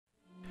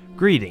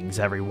Greetings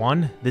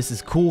everyone, this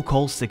is Cool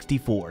Cole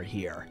 64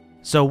 here.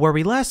 So where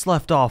we last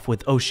left off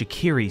with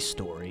Oshikiri's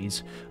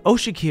stories,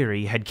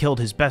 Oshikiri had killed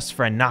his best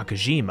friend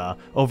Nakajima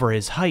over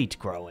his height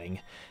growing,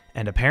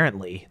 and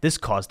apparently this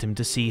caused him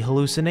to see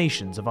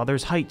hallucinations of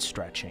others' height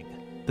stretching.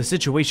 The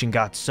situation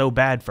got so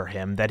bad for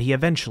him that he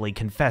eventually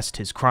confessed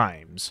his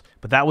crimes,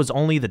 but that was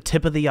only the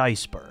tip of the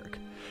iceberg.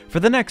 For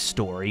the next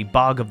story,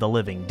 Bog of the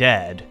Living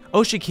Dead,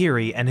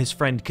 Oshikiri and his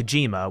friend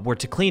Kojima were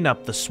to clean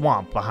up the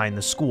swamp behind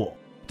the school.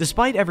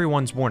 Despite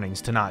everyone's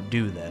warnings to not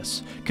do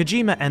this,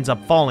 Kojima ends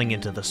up falling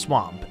into the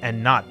swamp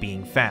and not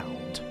being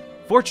found.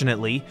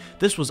 Fortunately,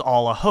 this was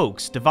all a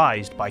hoax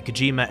devised by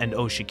Kojima and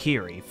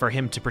Oshikiri for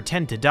him to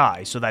pretend to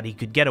die so that he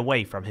could get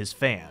away from his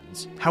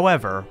fans.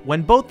 However,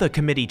 when both the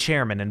committee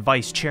chairman and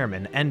vice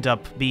chairman end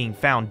up being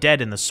found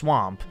dead in the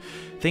swamp,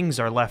 things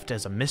are left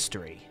as a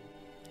mystery.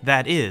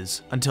 That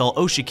is, until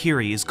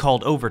Oshikiri is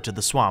called over to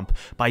the swamp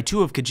by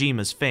two of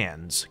Kojima's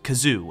fans,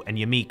 Kazu and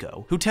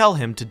Yamiko, who tell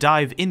him to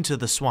dive into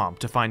the swamp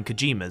to find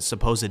Kojima's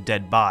supposed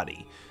dead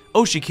body.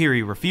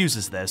 Oshikiri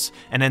refuses this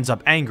and ends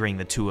up angering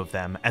the two of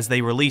them as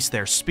they release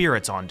their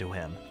spirits onto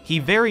him. He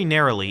very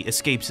narrowly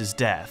escapes his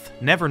death,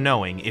 never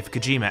knowing if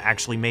Kojima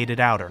actually made it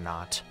out or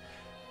not.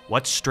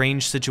 What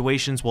strange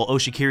situations will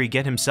Oshikiri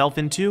get himself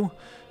into?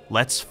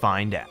 Let's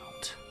find out.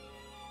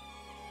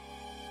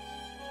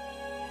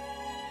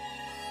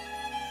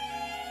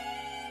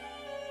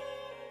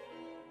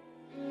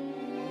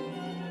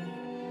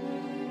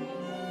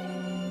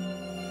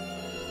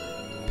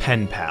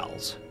 Pen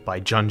Pals by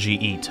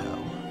Junji Ito.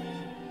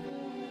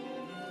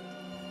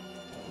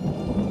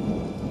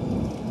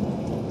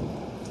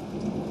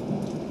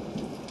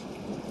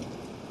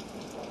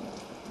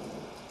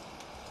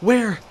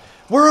 Where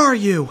are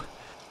you?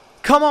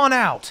 Come on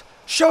out!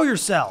 Show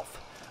yourself!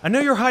 I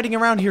know you're hiding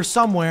around here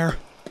somewhere.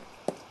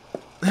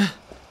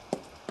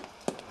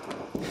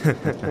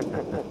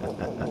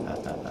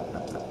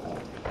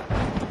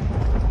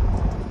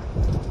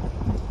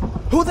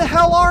 Who the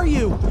hell are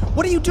you?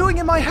 What are you doing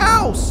in my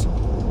house?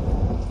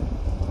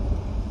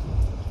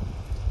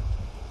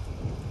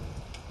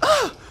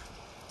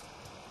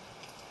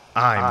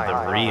 I'm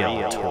the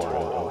real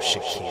Toru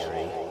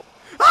Oshikiri.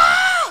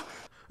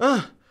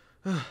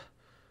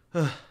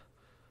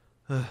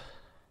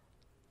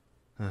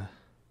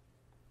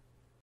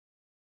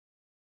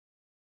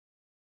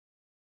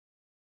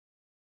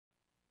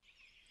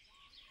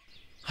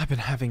 I've been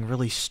having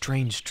really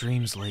strange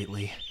dreams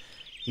lately.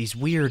 These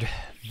weird,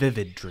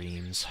 vivid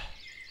dreams.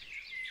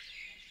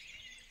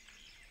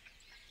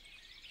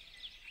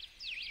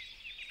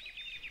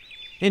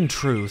 In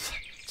truth,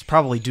 it's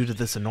probably due to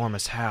this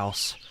enormous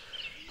house.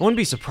 I wouldn't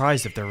be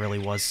surprised if there really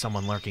was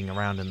someone lurking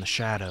around in the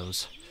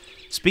shadows.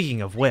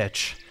 Speaking of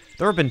which,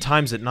 there have been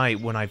times at night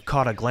when I've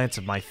caught a glance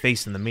of my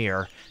face in the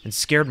mirror and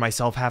scared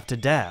myself half to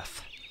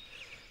death.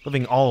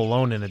 Living all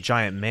alone in a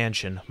giant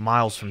mansion,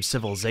 miles from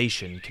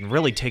civilization, can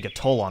really take a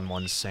toll on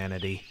one's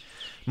sanity.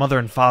 Mother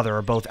and father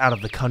are both out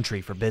of the country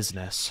for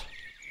business.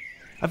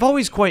 I've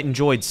always quite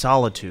enjoyed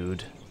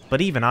solitude,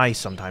 but even I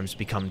sometimes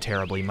become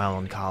terribly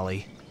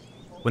melancholy.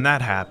 When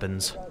that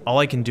happens, all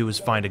I can do is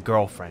find a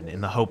girlfriend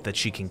in the hope that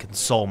she can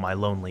console my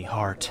lonely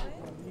heart.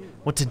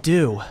 What to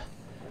do?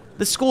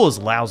 This school is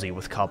lousy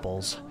with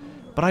couples,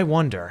 but I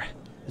wonder,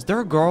 is there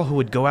a girl who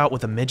would go out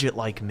with a midget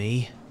like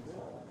me?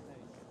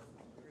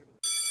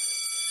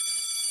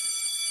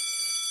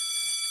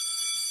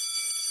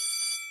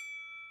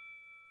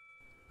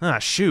 Ah,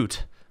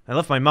 shoot. I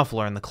left my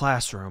muffler in the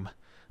classroom.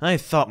 I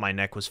thought my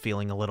neck was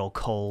feeling a little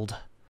cold.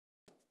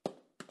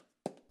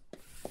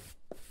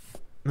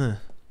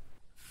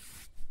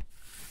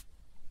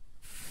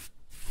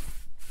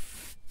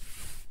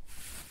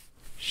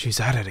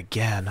 She's at it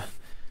again.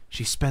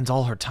 She spends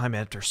all her time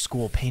after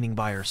school painting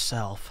by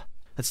herself.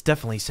 That's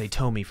definitely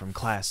Satomi from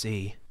Class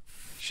E.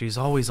 She's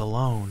always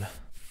alone.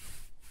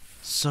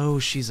 So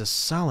she's a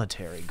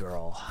solitary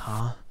girl,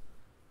 huh?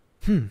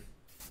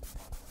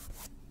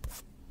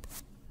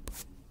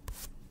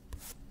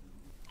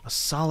 A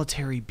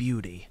solitary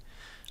beauty.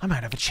 I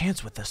might have a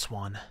chance with this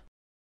one.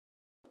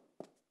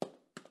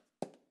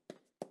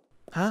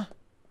 Huh?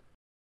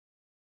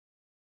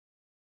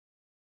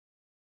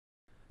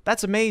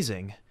 That's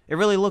amazing. It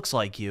really looks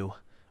like you.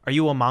 Are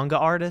you a manga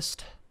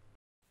artist?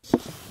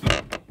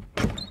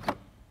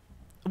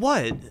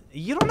 What?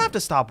 You don't have to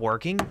stop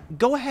working.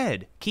 Go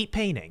ahead. Keep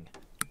painting.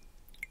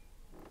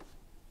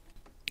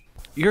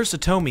 You're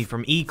Satomi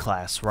from E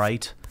class,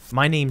 right?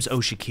 My name's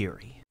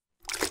Oshikiri.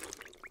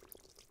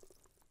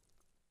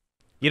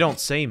 You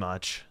don't say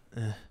much.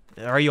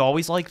 Are you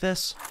always like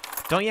this?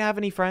 Don't you have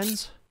any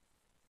friends?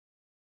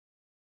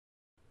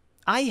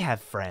 I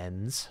have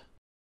friends.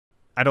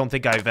 I don't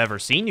think I've ever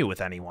seen you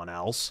with anyone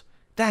else.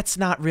 That's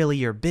not really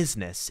your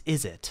business,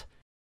 is it?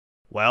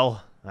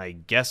 Well, I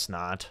guess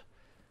not.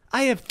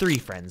 I have 3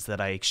 friends that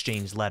I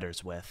exchange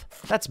letters with.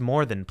 That's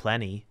more than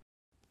plenty.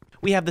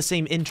 We have the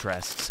same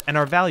interests, and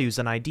our values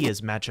and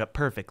ideas match up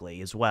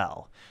perfectly as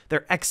well.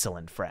 They're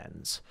excellent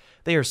friends.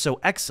 They are so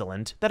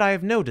excellent that I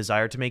have no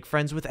desire to make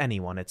friends with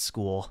anyone at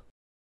school.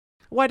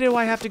 Why do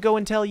I have to go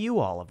and tell you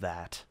all of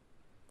that?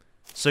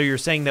 So you're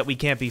saying that we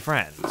can't be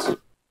friends?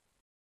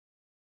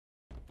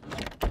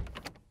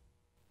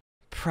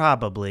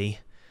 Probably.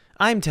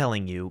 I'm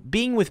telling you,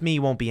 being with me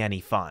won't be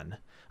any fun.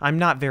 I'm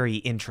not very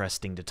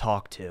interesting to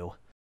talk to.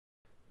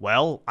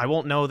 Well, I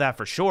won't know that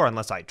for sure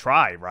unless I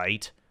try,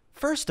 right?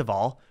 First of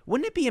all,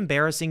 wouldn't it be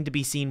embarrassing to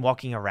be seen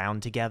walking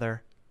around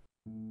together?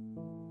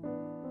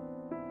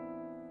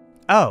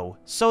 Oh,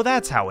 so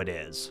that's how it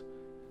is.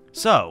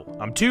 So,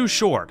 I'm too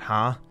short,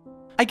 huh?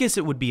 I guess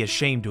it would be a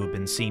shame to have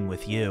been seen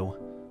with you.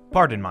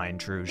 Pardon my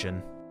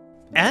intrusion.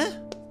 Eh?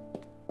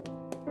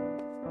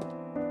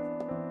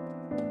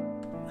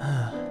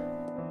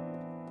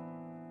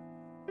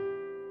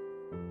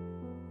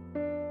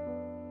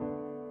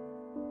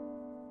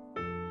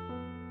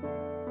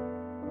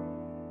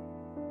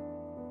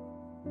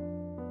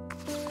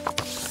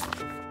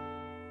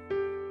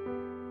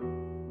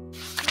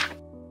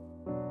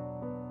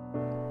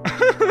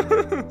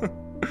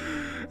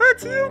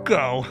 That's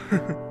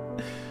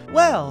Yuko!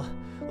 Well,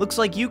 looks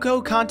like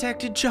Yuko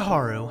contacted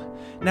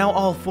Chiharu. Now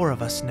all four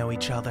of us know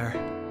each other.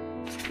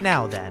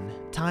 Now then,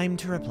 time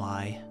to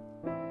reply.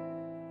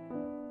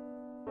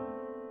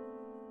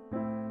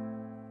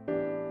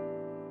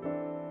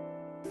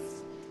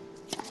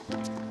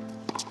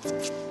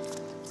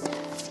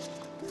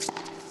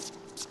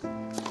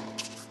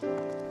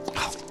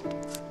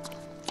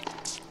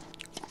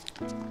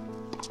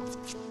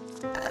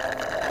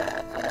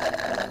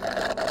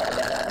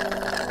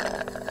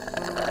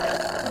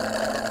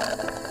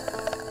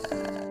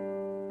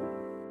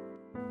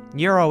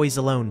 You're always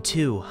alone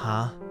too,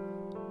 huh?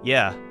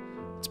 Yeah,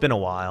 it's been a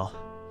while.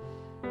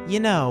 You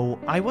know,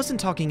 I wasn't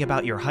talking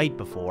about your height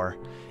before.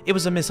 It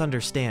was a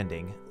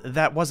misunderstanding.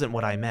 That wasn't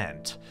what I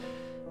meant.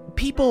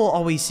 People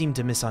always seem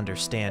to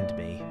misunderstand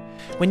me.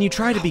 When you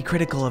try to be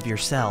critical of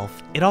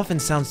yourself, it often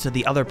sounds to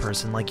the other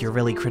person like you're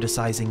really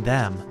criticizing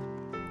them.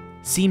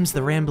 Seems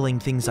the rambling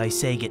things I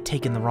say get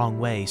taken the wrong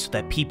way so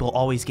that people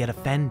always get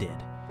offended.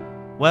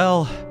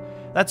 Well,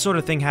 that sort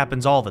of thing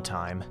happens all the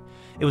time.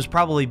 It was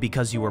probably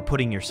because you were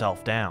putting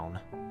yourself down.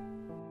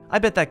 I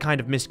bet that kind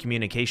of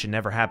miscommunication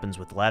never happens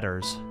with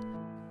letters.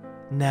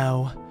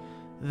 No,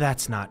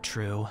 that's not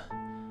true.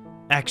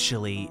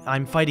 Actually,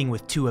 I'm fighting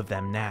with two of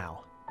them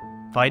now.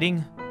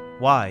 Fighting?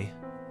 Why?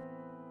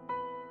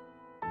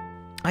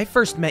 I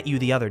first met you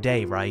the other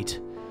day, right?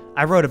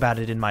 I wrote about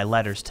it in my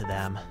letters to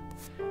them.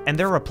 And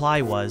their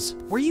reply was,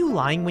 "Were you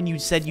lying when you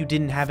said you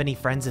didn't have any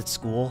friends at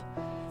school?"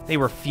 They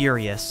were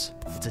furious.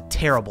 It's a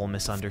terrible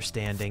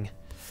misunderstanding.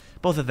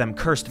 Both of them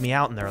cursed me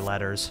out in their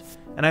letters,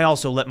 and I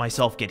also let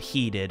myself get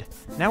heated.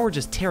 Now we're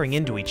just tearing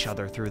into each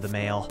other through the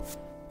mail.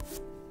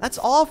 That's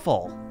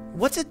awful.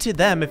 What's it to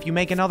them if you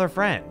make another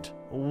friend?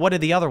 What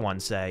did the other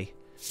one say?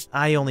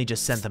 I only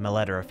just sent them a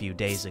letter a few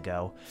days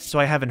ago, so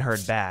I haven't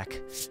heard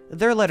back.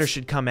 Their letter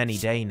should come any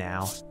day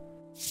now.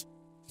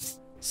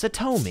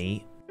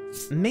 Satomi,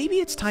 maybe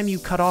it's time you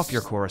cut off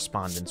your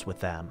correspondence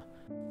with them.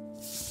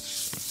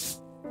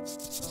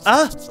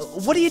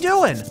 What are you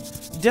doing?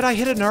 Did I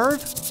hit a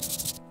nerve?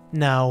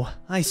 No,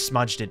 I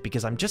smudged it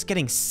because I'm just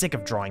getting sick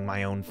of drawing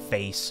my own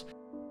face.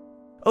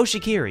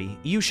 Oshikiri,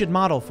 you should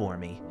model for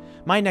me.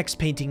 My next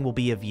painting will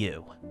be of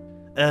you.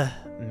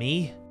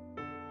 Me?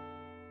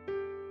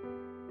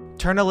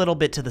 Turn a little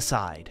bit to the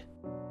side.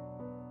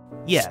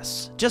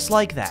 Yes, just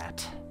like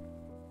that.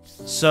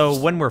 So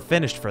when we're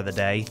finished for the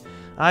day,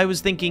 I was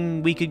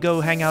thinking we could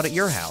go hang out at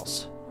your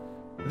house.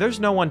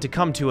 There's no one to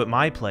come to at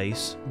my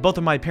place. Both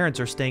of my parents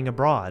are staying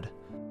abroad.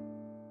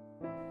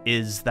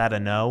 Is that a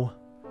no?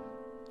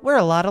 We're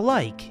a lot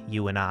alike,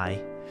 you and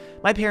I.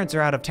 My parents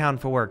are out of town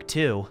for work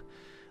too.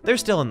 They're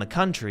still in the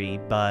country,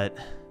 but...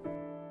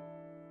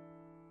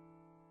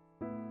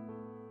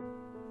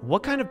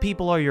 What kind of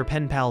people are your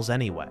pen pals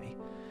anyway?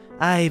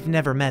 I've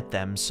never met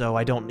them, so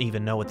I don't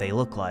even know what they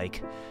look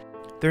like.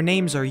 Their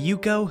names are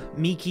Yuko,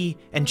 Miki,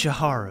 and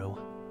Chiharu.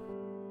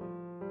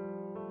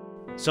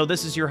 So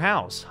this is your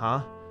house,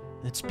 huh?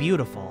 It's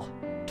beautiful.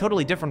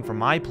 Totally different from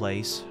my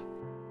place.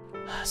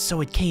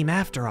 So it came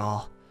after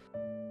all.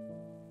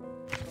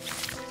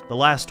 The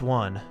last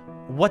one.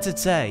 What's it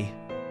say?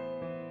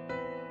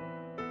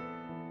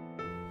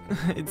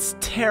 It's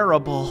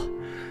terrible.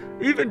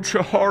 Even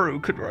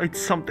Chiharu could write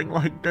something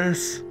like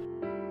this.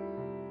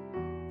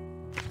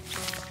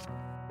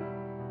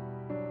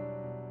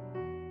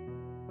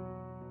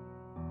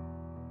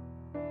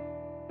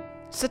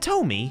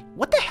 Satomi,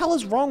 what the hell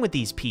is wrong with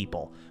these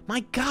people? My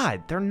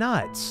god, they're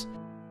nuts.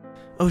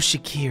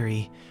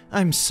 Oshikiri,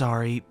 I'm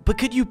sorry, but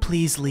could you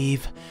please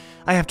leave?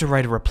 I have to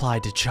write a reply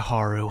to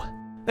Chiharu.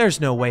 There's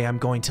no way I'm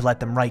going to let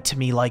them write to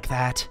me like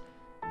that.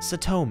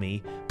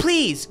 Satomi,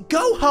 please,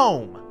 go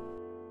home!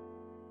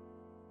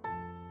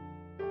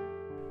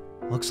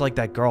 Looks like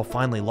that girl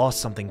finally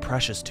lost something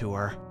precious to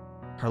her.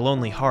 Her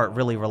lonely heart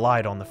really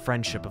relied on the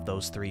friendship of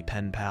those three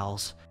pen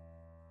pals.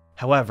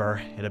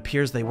 However, it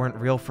appears they weren't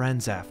real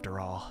friends after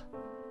all.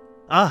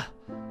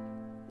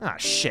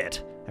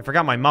 Shit. I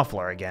forgot my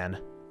muffler again.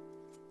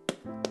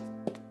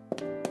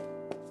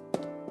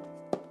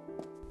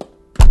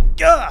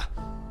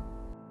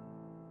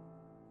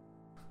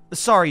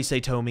 Sorry,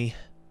 Satomi.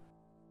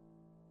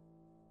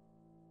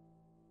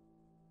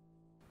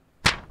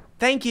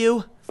 Thank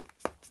you!